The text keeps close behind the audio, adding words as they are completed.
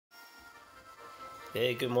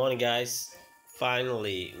Hey, good morning, guys.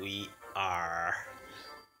 Finally, we are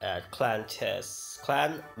at clan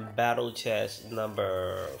battle chess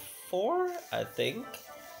number 4, I think.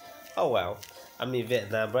 Oh well, I'm in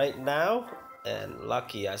Vietnam right now, and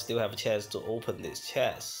lucky I still have a chance to open this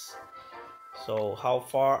chest. So how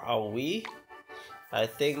far are we? I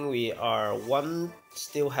think we are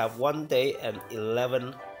still have 1 day and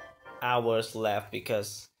 11 hours left,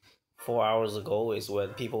 because 4 hours ago is when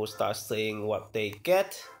people start saying what they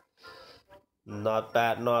get. Not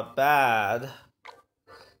bad, not bad.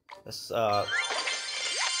 Let's open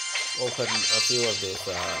a few of these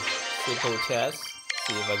simple chests.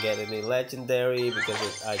 See if I get any legendary,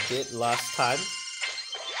 because I did last time.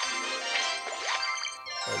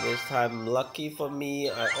 And this time, lucky for me,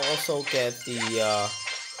 I also get the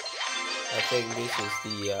I think this is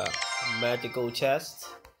the magical chest.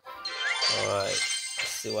 Alright, let's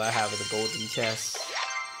see what I have in the golden chest.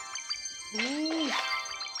 Ooh.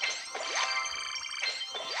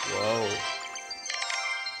 Whoa.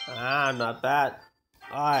 Not bad.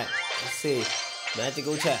 Alright, let's see.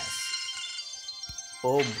 Magical chest.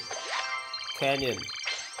 Boom. Canyon.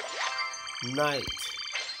 Knight.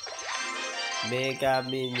 Mega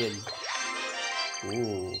Minion.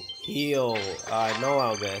 Ooh. Heal. I know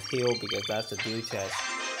I'll get heal because that's the new chest.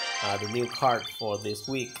 The new card for this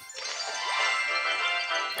week.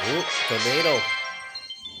 Ooh, tornado.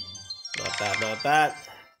 Not bad, not bad.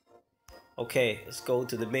 Okay, let's go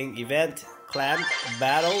to the main event. Clan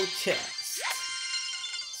battle chest.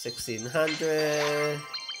 1600.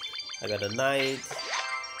 I got a knight.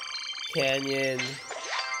 Canyon.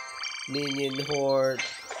 Minion Horde.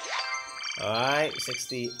 Alright,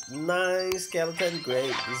 69 skeleton.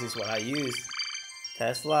 Great, this is what I use.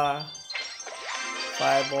 Tesla.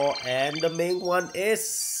 Fireball. And the main one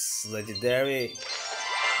is legendary.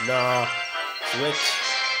 No, witch.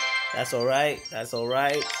 That's alright, that's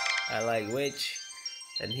alright. I like witch.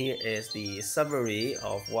 And here is the summary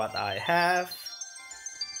of what I have.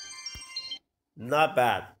 Not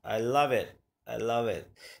bad. I love it. I love it.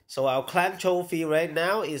 So our clan trophy right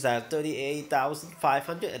now is at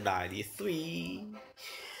 38,593.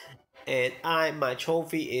 And my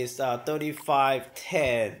trophy is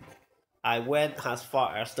 3510. I went as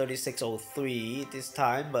far as 3603 this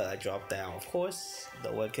time, but I dropped down, of course.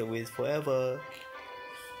 No one can win forever.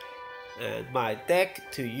 And my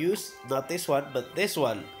deck to use, not this one, but this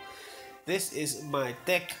one. This is my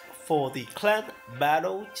deck for the clan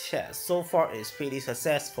battle chest. So far it's pretty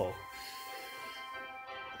successful.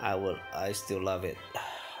 I still love it.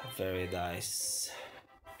 Very nice.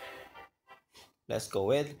 Let's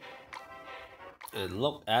go in and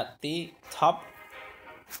look at the top.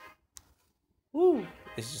 Woo!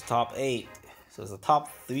 This is top 8. So the top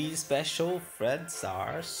 3 special friends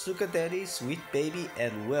are Sugar Daddy, Sweet Baby,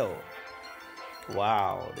 and Will.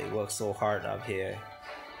 Wow, they work so hard up here.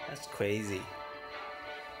 That's crazy.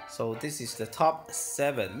 So this is the top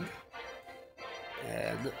 7.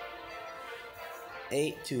 And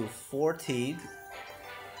 8 to 14.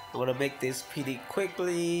 I'm gonna make this pretty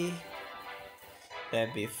quickly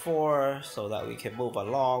than before so that we can move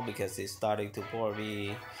along, because it's starting to bore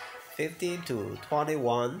me. 15 to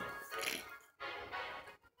 21.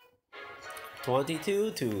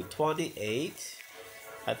 22 to 28.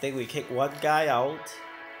 I think we kicked one guy out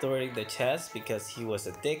during the chest because he was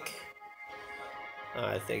a dick.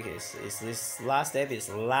 I think this last name is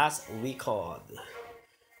Last Recon.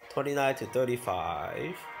 29 to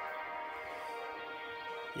 35.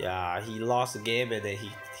 Yeah, he lost the game and then he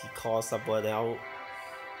called someone out.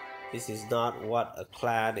 This is not what a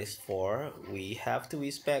clan is for. We have to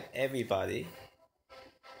respect everybody.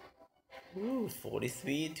 Ooh,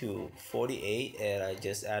 43 to 48, and I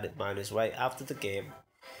just added minus right after the game.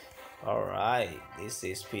 Alright, this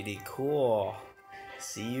is pretty cool.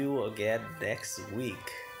 See you again next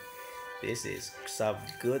week. This is some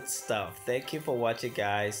good stuff. Thank you for watching,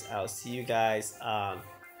 guys. I'll see you guys on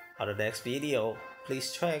the next video.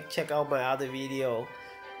 Please check out my other video.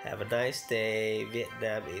 Have a nice day.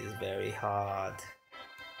 Vietnam is very hot.